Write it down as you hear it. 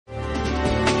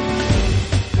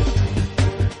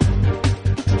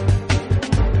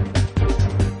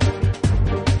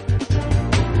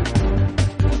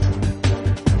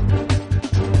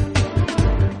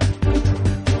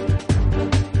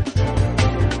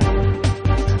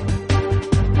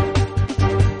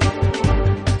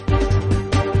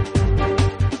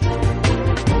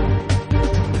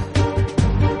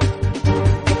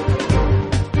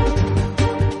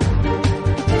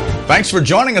Thanks for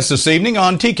joining us this evening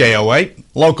on TKO8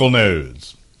 Local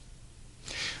News.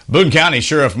 Boone County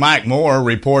Sheriff Mike Moore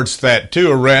reports that 2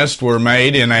 arrests were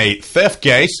made in a theft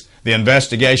case. The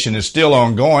investigation is still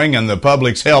ongoing and the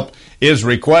public's help is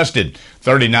requested.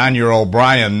 39-year-old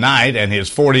Brian Knight and his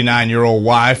 49-year-old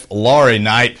wife, Laurie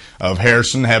Knight of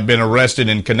Harrison, have been arrested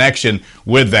in connection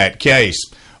with that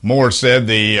case. Moore said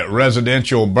the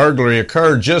residential burglary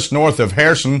occurred just north of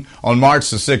Harrison on March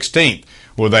the 16th,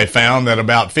 where they found that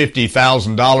about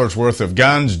 $50,000 worth of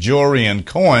guns, jewelry, and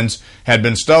coins had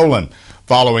been stolen.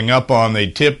 Following up on the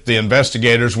tip, the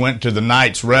investigators went to the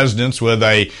Knight's residence with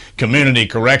a community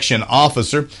correction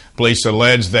officer. Police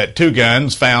alleged that 2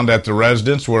 guns found at the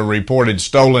residence were reported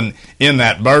stolen in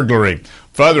that burglary.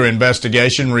 Further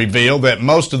investigation revealed that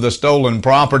most of the stolen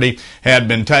property had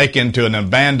been taken to an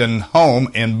abandoned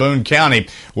home in Boone County,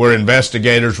 where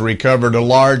investigators recovered a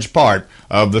large part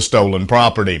of the stolen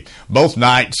property. Both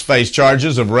Knights face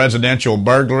charges of residential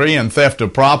burglary and theft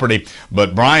of property,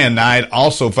 but Brian Knight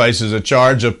also faces a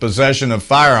charge of possession of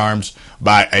firearms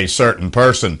by a certain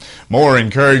person. Moore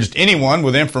encouraged anyone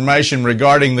with information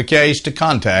regarding the case to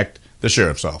contact the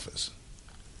sheriff's office.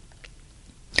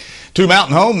 2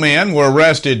 Mountain Home men were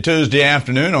arrested Tuesday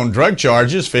afternoon on drug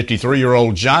charges.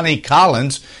 53-year-old Johnny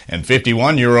Collins and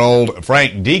 51-year-old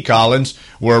Frank D. Collins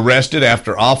were arrested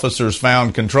after officers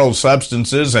found controlled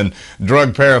substances and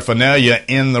drug paraphernalia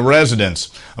in the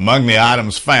residence. Among the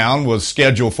items found was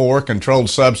Schedule 4 controlled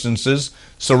substances,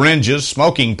 syringes,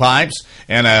 smoking pipes,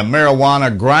 and a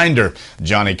marijuana grinder.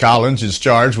 Johnny Collins is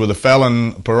charged with a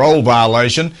felon parole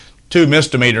violation, 2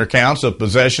 misdemeanor counts of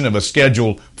possession of a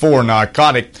Schedule 4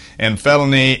 narcotic, and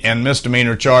felony and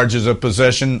misdemeanor charges of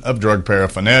possession of drug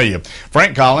paraphernalia.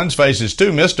 Frank Collins faces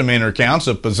 2 misdemeanor counts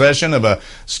of possession of a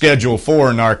Schedule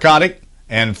 4 narcotic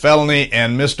and felony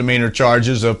and misdemeanor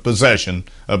charges of possession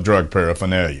of drug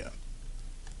paraphernalia.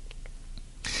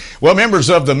 Well, members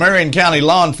of the Marion County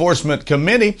Law Enforcement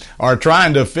Committee are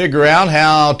trying to figure out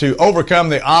how to overcome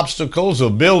the obstacles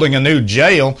of building a new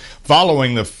jail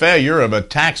following the failure of a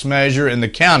tax measure in the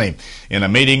county. In a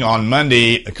meeting on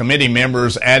Monday, committee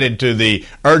members added to the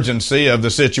urgency of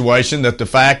the situation that the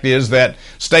fact is that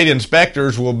state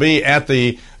inspectors will be at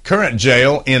the current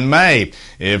jail in May.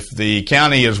 If the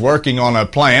county is working on a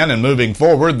plan and moving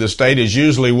forward, the state is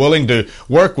usually willing to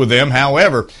work with them.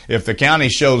 However, if the county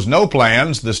shows no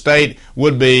plans, the state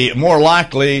would be more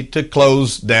likely to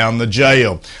close down the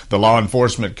jail. The Law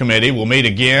Enforcement Committee will meet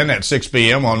again at 6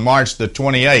 p.m. on March the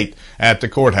 28th at the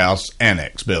Courthouse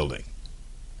Annex building.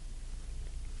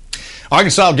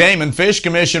 Arkansas Game and Fish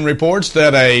Commission reports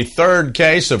that a 3rd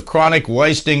case of chronic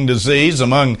wasting disease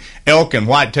among elk and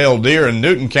white-tailed deer in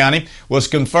Newton County was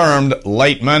confirmed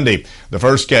late Monday. The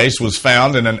first case was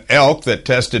found in an elk that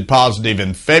tested positive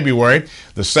in February.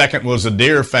 The second was a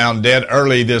deer found dead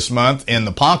early this month in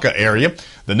the Ponca area.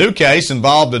 The new case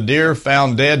involved a deer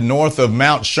found dead north of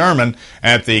Mount Sherman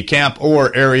at the Camp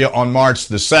Orr area on March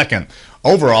the 2nd.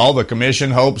 Overall, the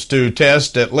commission hopes to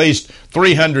test at least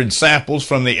 300 samples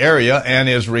from the area and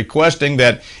is requesting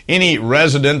that any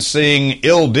residents seeing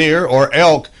ill deer or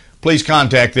elk please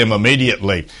contact them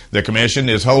immediately. The commission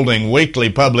is holding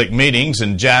weekly public meetings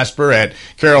in Jasper at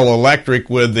Carroll Electric,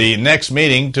 with the next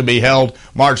meeting to be held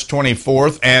March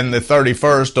 24th and the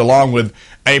 31st, along with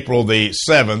April the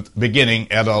 7th,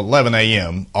 beginning at 11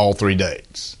 a.m. all 3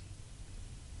 days.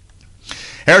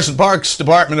 Harrison Parks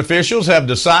Department officials have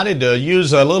decided to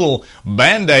use a little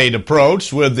Band-Aid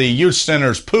approach with the youth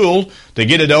center's pool to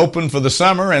get it open for the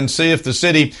summer and see if the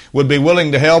city would be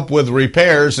willing to help with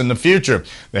repairs in the future.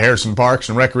 The Harrison Parks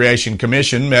and Recreation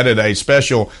Commission met at a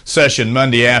special session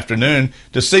Monday afternoon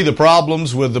to see the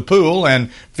problems with the pool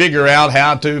and figure out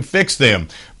how to fix them.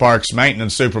 Parks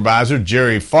Maintenance Supervisor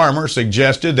Jerry Farmer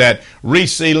suggested that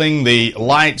resealing the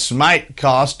lights might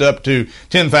cost up to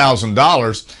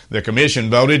 $10,000. The commission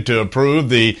voted to approve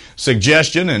the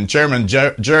suggestion, and Chairman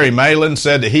Jerry Malin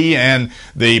said that he and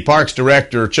the Parks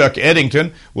Director Chuck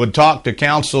Eddington would talk to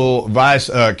Council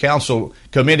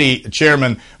Committee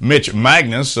Chairman Mitch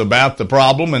Magnus about the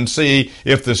problem and see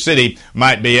if the city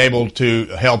might be able to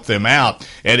help them out.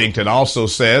 Eddington also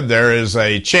said there is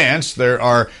a chance there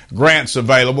are grants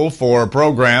available for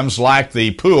programs like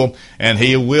the pool, and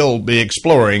he will be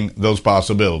exploring those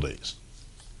possibilities.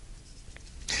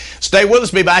 Stay with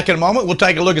us. Be back in a moment. We'll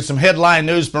take a look at some headline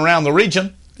news from around the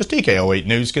region as TKO8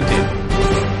 News continues.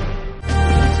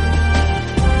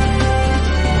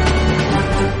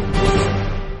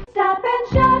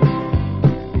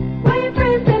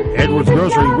 Edwards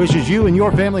Grocery wishes you and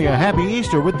your family a happy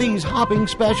Easter with these hopping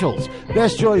specials.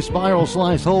 Best Choice Spiral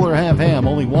Slice Whole or Half Ham,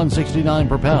 only $1.69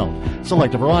 per pound.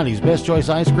 Select Varieties Best Choice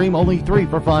Ice Cream, only $3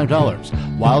 for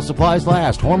 $5. While supplies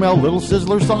last, Hormel Little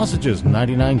Sizzler Sausages,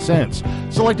 99 cents.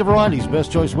 Select Varieties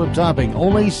Best Choice Whipped Topping,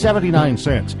 only 79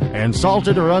 cents. And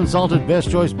salted or unsalted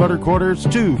Best Choice Butter Quarters,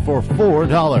 2 for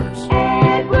 $4.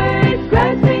 Edwards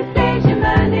Grocery Station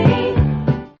money.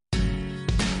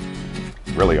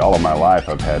 Really, all of my life,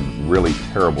 I've had really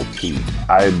terrible teeth.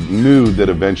 I knew that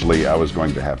eventually I was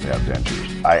going to have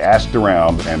dentures. I asked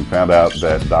around and found out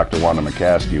that Dr. Wanda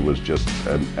McCaskey was just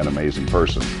an amazing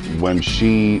person. When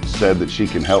she said that she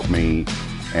can help me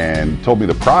and told me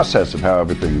the process of how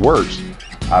everything works,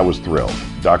 I was thrilled.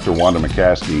 Dr. Wanda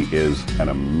McCaskey is an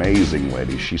amazing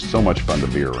lady. She's so much fun to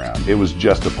be around. It was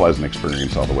just a pleasant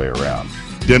experience all the way around.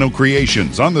 Dental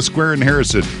Creations on the Square in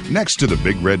Harrison, next to the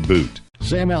Big Red Boot.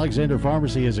 Sam Alexander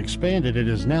Pharmacy has expanded and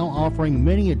is now offering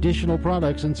many additional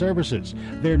products and services.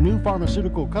 Their new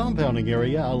pharmaceutical compounding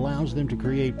area allows them to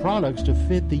create products to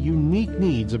fit the unique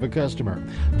needs of a customer.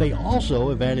 They also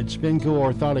have added Spinco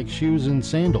orthotic shoes and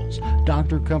sandals,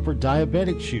 Dr. Comfort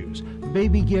diabetic shoes,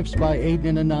 baby gifts by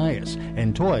Aiden and Anais,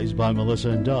 and toys by Melissa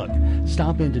and Doug.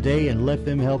 Stop in today and let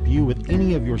them help you with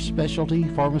any of your specialty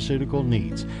pharmaceutical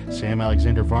needs. Sam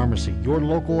Alexander Pharmacy, your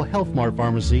local Health Mart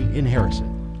pharmacy in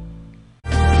Harrison.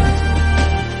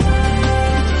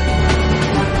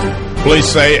 Police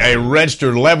say a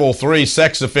registered level 3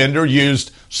 sex offender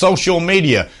used social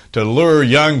media to lure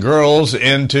young girls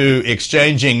into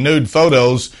exchanging nude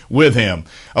photos with him.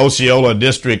 Osceola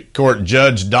District Court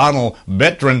Judge Donald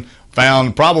Betron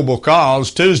found probable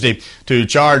cause Tuesday to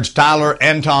charge Tyler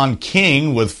Anton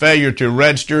King with failure to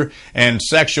register and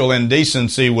sexual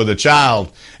indecency with a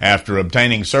child. After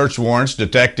obtaining search warrants,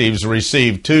 detectives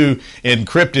received 2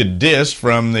 encrypted disks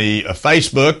from the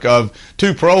Facebook of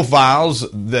 2 profiles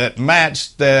that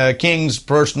matched King's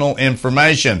personal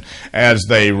information. As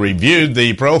they reviewed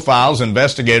the profiles,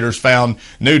 investigators found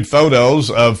nude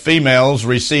photos of females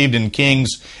received in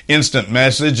King's instant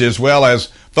message, as well as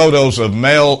photos of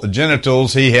male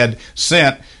genitals he had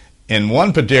sent. In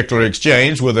one particular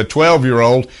exchange with a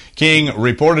 12-year-old, King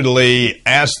reportedly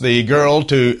asked the girl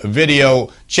to video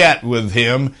chat with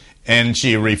him, and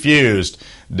she refused.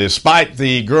 Despite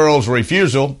the girl's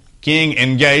refusal, King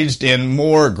engaged in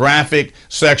more graphic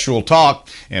sexual talk,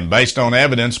 and based on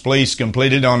evidence police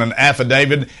completed on an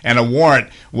affidavit, and a warrant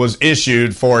was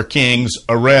issued for King's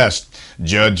arrest.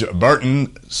 Judge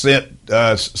Burton set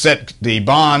the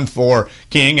bond for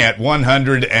King at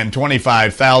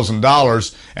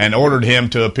 $125,000 and ordered him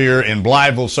to appear in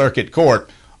Blytheville Circuit Court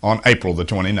on April the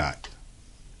 29th.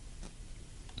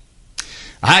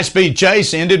 A high-speed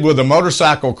chase ended with a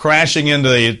motorcycle crashing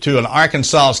into an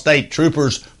Arkansas State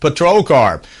Trooper's patrol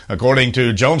car. According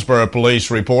to Jonesboro Police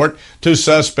report, 2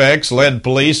 suspects led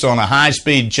police on a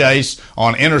high-speed chase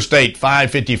on Interstate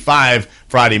 555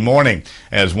 Friday morning.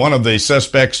 As one of the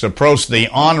suspects approached the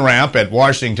on-ramp at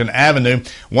Washington Avenue,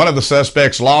 one of the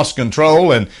suspects lost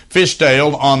control and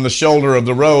fishtailed on the shoulder of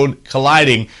the road,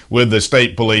 colliding with the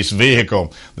state police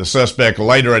vehicle. The suspect,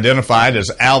 later identified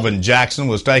as Alvin Jackson,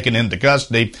 was taken into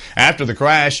custody. After the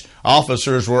crash,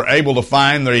 officers were able to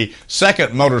find the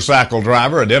second motorcycle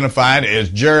driver, identified as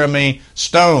Jeremy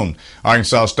Stone.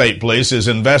 Arkansas State Police is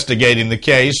investigating the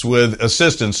case with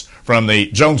assistance from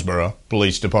the Jonesboro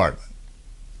Police Department.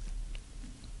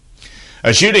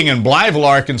 A shooting in Blytheville,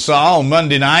 Arkansas on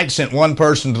Monday night sent 1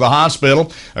 person to the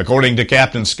hospital. According to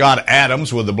Captain Scott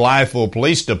Adams with the Blytheville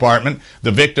Police Department, the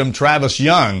victim, Travis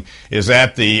Young, is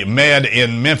at the Med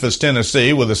in Memphis,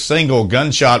 Tennessee, with a single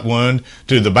gunshot wound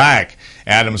to the back.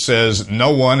 Adams says no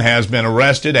one has been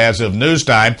arrested as of news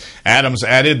time. Adams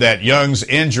added that Young's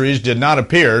injuries did not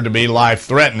appear to be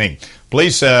life-threatening.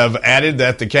 Police have added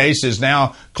that the case is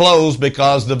now closed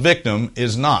because the victim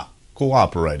is not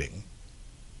cooperating.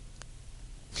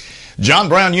 John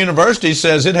Brown University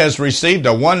says it has received a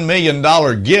 $1 million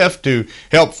gift to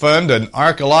help fund an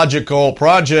archaeological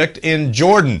project in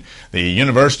Jordan. The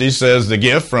university says the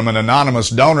gift from an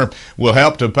anonymous donor will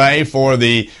help to pay for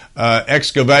the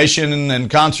excavation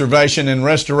and conservation and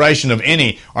restoration of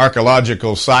any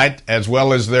archaeological site, as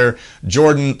well as their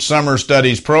Jordan Summer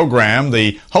Studies program,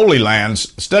 the Holy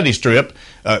Lands study trip,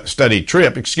 and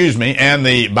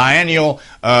the biennial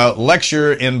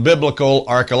lecture in biblical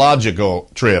archaeological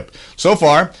trip. So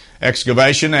far,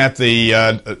 excavation at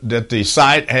the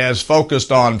site has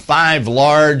focused on 5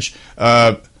 large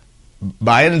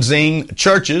Benzine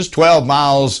churches, 12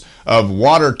 miles of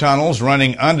water tunnels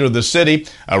running under the city,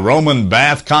 a Roman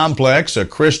bath complex, a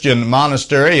Christian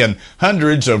monastery, and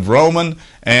hundreds of Roman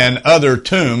and other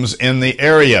tombs in the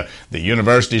area. The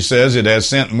university says it has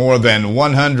sent more than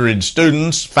 100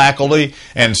 students, faculty,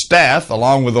 and staff,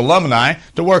 along with alumni,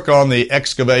 to work on the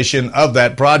excavation of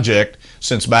that project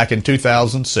since back in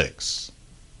 2006.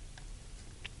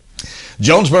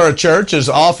 Jonesboro Church has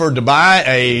offered to buy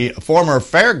a former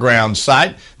fairground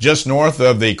site just north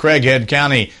of the Craighead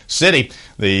County city.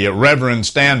 The Reverend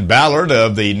Stan Ballard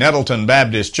of the Nettleton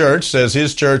Baptist Church says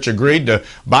his church agreed to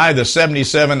buy the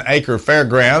 77-acre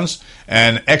fairgrounds,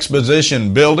 an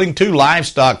exposition building, 2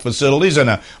 livestock facilities, and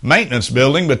a maintenance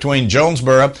building between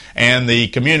Jonesboro and the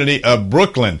community of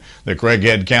Brooklyn. The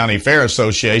Craighead County Fair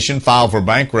Association filed for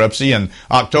bankruptcy in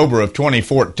October of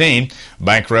 2014.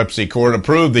 Bankruptcy court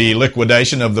approved the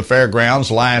liquidation of the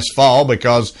fairgrounds last fall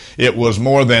because it was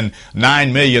more than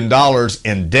 $9 million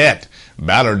in debt.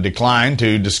 Ballard declined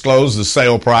to disclose the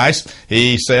sale price.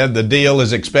 He said the deal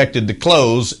is expected to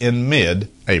close in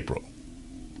mid-April.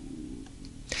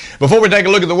 Before we take a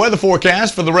look at the weather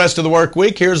forecast for the rest of the work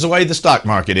week, here's the way the stock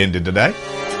market ended today.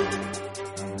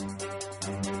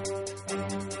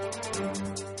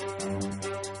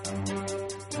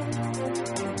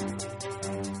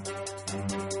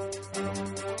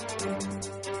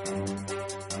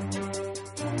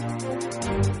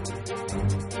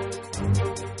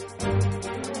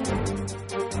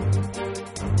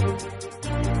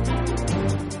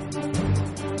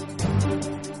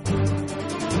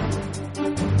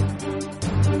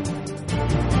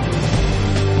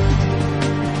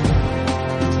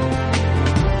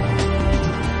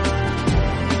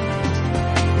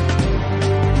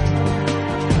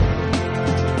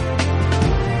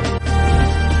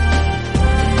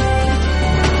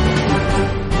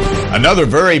 Another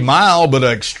very mild but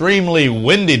extremely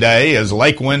windy day as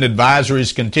lake wind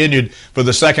advisories continued for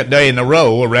the second day in a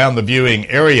row around the viewing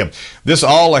area. This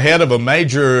all ahead of a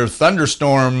major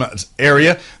thunderstorm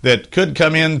area that could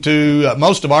come into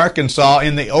most of Arkansas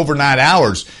in the overnight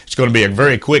hours. It's going to be a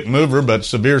very quick mover, but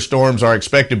severe storms are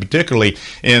expected, particularly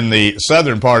in the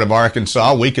southern part of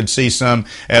Arkansas. We could see some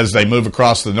as they move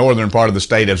across the northern part of the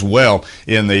state as well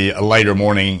in the later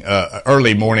morning,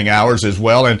 early morning hours as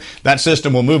well. And that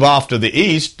system will move off to the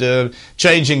east,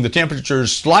 changing the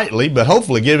temperatures slightly, but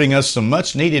hopefully giving us some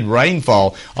much needed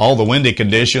rainfall. All the windy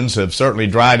conditions have certainly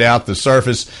dried out the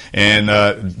surface, and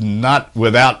not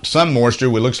without some moisture,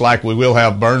 it looks like we will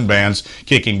have burn bans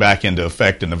kicking back into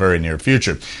effect in the very near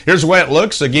future. Here's the way it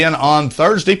looks again on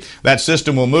Thursday. That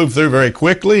system will move through very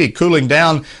quickly, cooling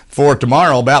down for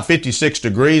tomorrow, about 56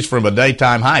 degrees from a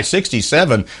daytime high,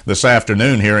 67 this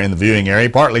afternoon here in the viewing area.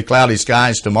 Partly cloudy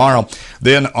skies tomorrow.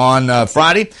 Then on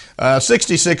Friday,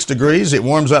 66 degrees. It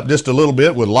warms up just a little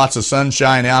bit with lots of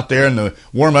sunshine out there, and the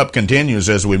warm-up continues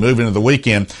as we move into the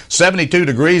weekend. 72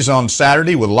 degrees on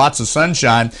Saturday with lots of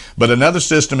sunshine, but another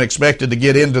system expected to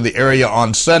get into the area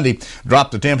on Sunday,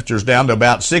 drop the temperatures down to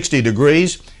about 60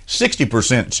 degrees.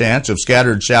 60% chance of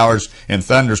scattered showers and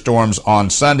thunderstorms on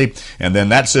Sunday. And then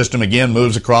that system again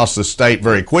moves across the state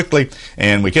very quickly.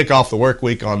 And we kick off the work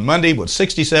week on Monday with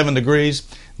 67 degrees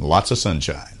and lots of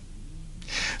sunshine.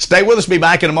 Stay with us. Be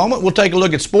back in a moment. We'll take a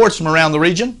look at sports from around the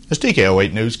region as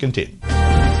TKO8 News continues.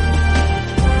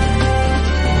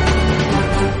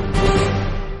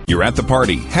 You're at the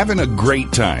party, having a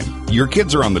great time. Your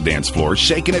kids are on the dance floor,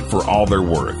 shaking it for all they're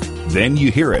worth. Then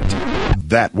you hear it.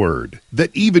 That word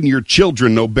that even your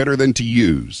children know better than to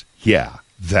use. Yeah,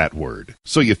 that word.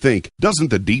 So you think, doesn't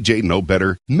the DJ know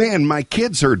better? Man, my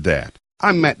kids heard that.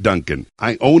 I'm Matt Duncan.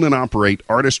 I own and operate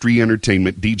Artistry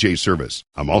Entertainment DJ service.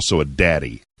 I'm also a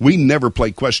daddy. We never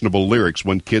play questionable lyrics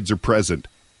when kids are present.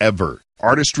 Ever.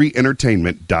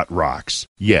 ArtistryEntertainment.rocks.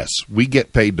 Yes, we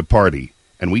get paid to party,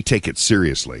 and we take it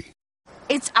seriously.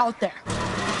 It's out there.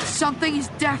 Something is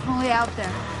definitely out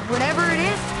there. Whatever it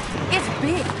is, it's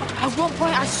big. At one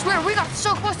point, I swear, we got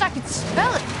so close I could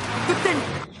smell it. But then,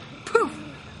 poof,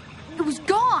 it was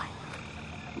gone.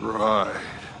 Right.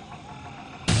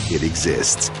 It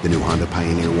exists. The new Honda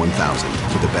Pioneer 1000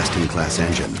 with a best-in-class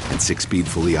engine and 6-speed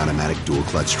fully automatic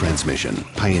dual-clutch transmission.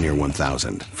 Pioneer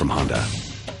 1000 from Honda.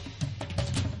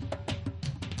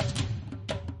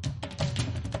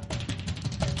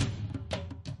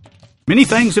 Many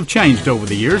things have changed over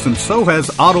the years, and so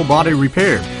has auto body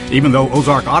repair. Even though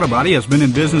Ozark Auto Body has been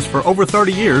in business for over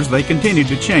 30 years, they continue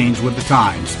to change with the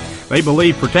times. They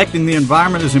believe protecting the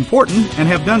environment is important and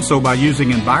have done so by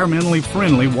using environmentally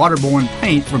friendly waterborne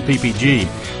paint from PPG.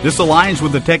 This aligns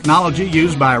with the technology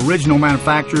used by original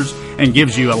manufacturers and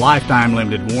gives you a lifetime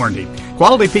limited warranty.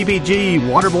 Quality PPG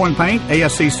waterborne paint,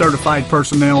 ASC certified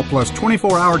personnel, plus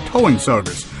 24-hour towing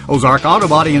service. Ozark Auto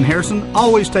Body in Harrison,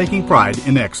 always taking pride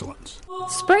in excellence.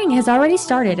 Spring has already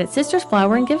started at Sisters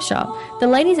Flower and Gift Shop. The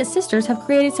ladies at Sisters have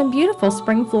created some beautiful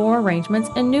spring floral arrangements,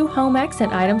 and new home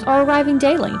accent items are arriving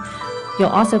daily. You'll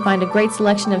also find a great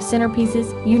selection of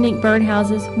centerpieces, unique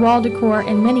birdhouses, wall decor,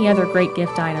 and many other great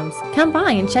gift items. Come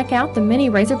by and check out the many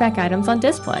Razorback items on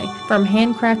display. From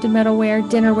handcrafted metalware,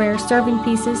 dinnerware, serving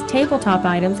pieces, tabletop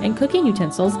items, and cooking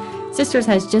utensils, Sisters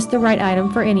has just the right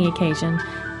item for any occasion.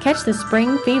 Catch the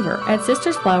spring fever at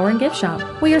Sisters Flower and Gift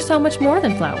Shop. We are so much more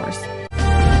than flowers.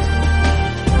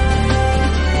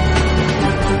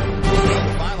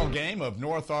 Of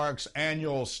North Ark's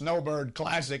annual Snowbird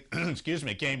Classic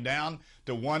came down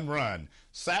to one run.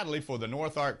 Sadly for the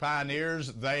North Ark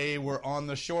Pioneers, they were on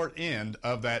the short end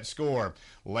of that score.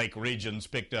 Lake Regions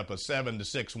picked up a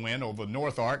 7-6 win over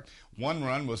North Ark. One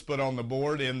run was put on the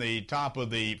board in the top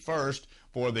of the first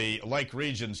for the Lake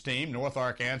Regions team. North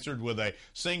Ark answered with a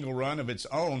single run of its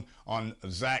own on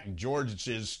Zach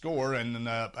George's score and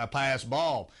a pass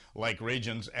ball. Lake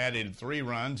Regions added 3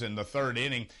 runs in the third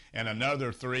inning and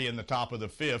another 3 in the top of the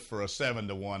fifth for a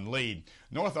 7-1 lead.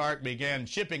 North Ark began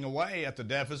chipping away at the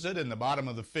deficit in the bottom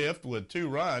of the fifth with 2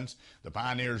 runs. The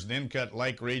Pioneers then cut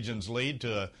Lake Regions' lead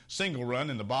to a single run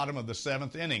in the bottom of the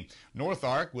 7th inning. North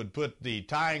Ark would put the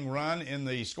tying run in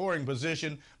the scoring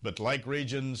position, but Lake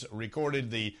Regions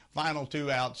recorded the final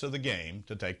 2 outs of the game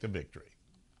to take the victory.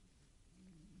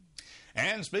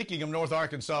 And speaking of North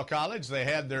Arkansas College, they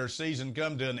had their season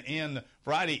come to an end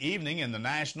Friday evening in the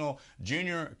National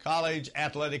Junior College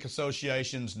Athletic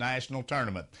Association's National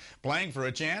Tournament. Playing for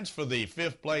a chance for the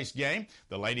 5th place game,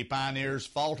 the Lady Pioneers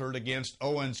faltered against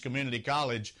Owens Community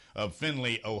College of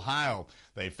Findlay, Ohio.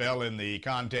 They fell in the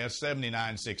contest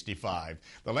 79-65.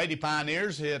 The Lady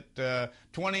Pioneers hit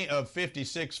 20 of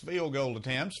 56 field goal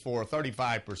attempts for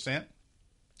 35%.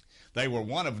 They were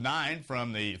 1 of 9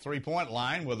 from the three-point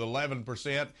line with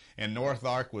 11%, and North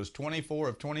Ark was 24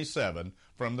 of 27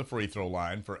 from the free throw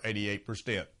line for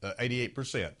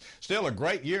 88%. Still a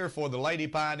great year for the Lady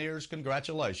Pioneers.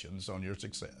 Congratulations on your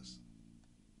success.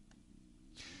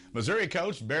 Missouri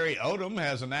coach Barry Odom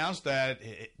has announced that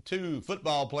 2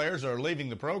 football players are leaving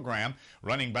the program.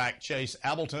 Running back Chase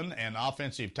Appleton and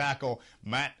offensive tackle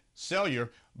Matt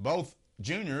Sellier, both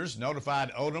juniors,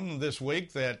 notified Odom this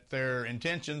week that their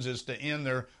intentions is to end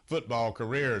their football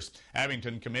careers.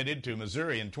 Abington committed to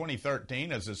Missouri in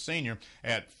 2013 as a senior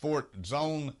at Fort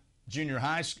June Senior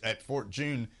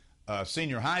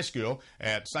High School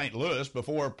at St. Louis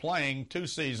before playing 2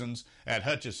 seasons at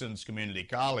Hutchison's Community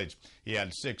College. He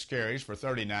had 6 carries for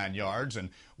 39 yards and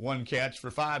 1 catch for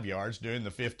 5 yards during the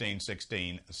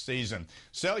 15-16 season.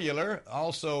 Cellular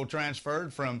also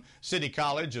transferred from City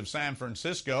College of San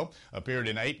Francisco, appeared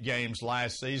in 8 games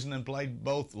last season and played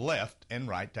both left and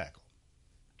right tackle.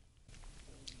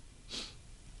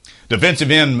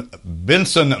 Defensive end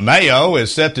Benson Mayo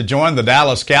is set to join the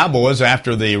Dallas Cowboys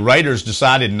after the Raiders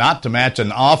decided not to match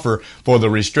an offer for the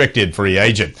restricted free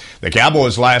agent. The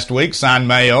Cowboys last week signed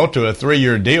Mayo to a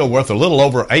 3-year deal worth a little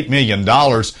over $8 million,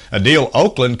 a deal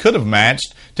Oakland could have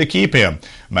matched to keep him.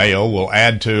 Mayo will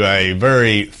add to a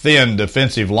very thin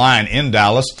defensive line in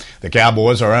Dallas. The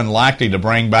Cowboys are unlikely to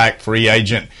bring back free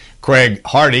agent Craig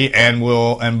Hardy and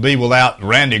be without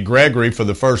Randy Gregory for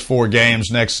the first 4 games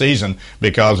next season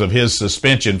because of his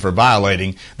suspension for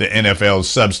violating the NFL's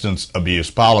substance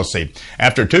abuse policy.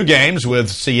 After 2 games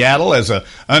with Seattle as an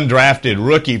undrafted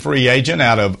rookie free agent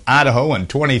out of Idaho in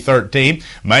 2013,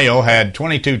 Mayo had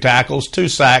 22 tackles, 2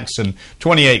 sacks, and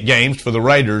 28 games for the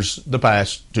Raiders the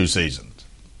past 2 seasons.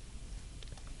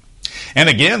 And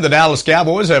again, the Dallas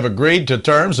Cowboys have agreed to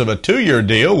terms of a 2-year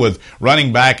deal with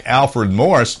running back Alfred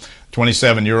Morris.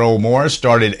 27-year-old Morris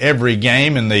started every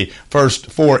game in the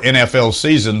first 4 NFL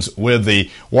seasons with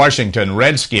the Washington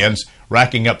Redskins,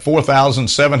 racking up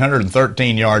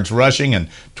 4,713 yards rushing and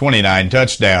 29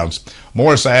 touchdowns.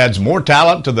 Morris adds more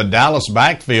talent to the Dallas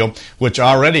backfield, which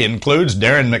already includes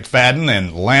Darren McFadden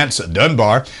and Lance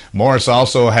Dunbar. Morris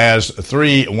also has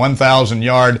 3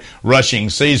 1,000-yard rushing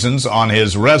seasons on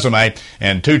his resume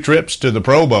and 2 trips to the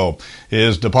Pro Bowl.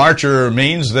 His departure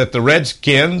means that the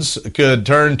Redskins could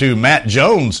turn to Matt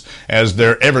Jones as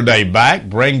their everyday back,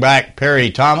 bring back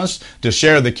Perry Thomas to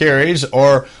share the carries,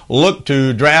 or look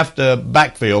to draft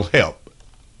backfield help.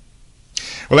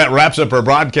 Well, that wraps up our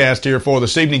broadcast here for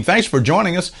this evening. Thanks for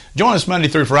joining us. Join us Monday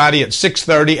through Friday at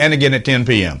 6:30 and again at 10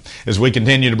 p.m. as we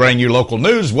continue to bring you local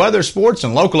news, weather, sports,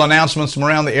 and local announcements from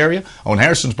around the area on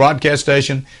Harrison's broadcast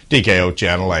station, TKO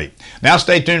Channel 8. Now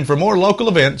stay tuned for more local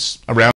events around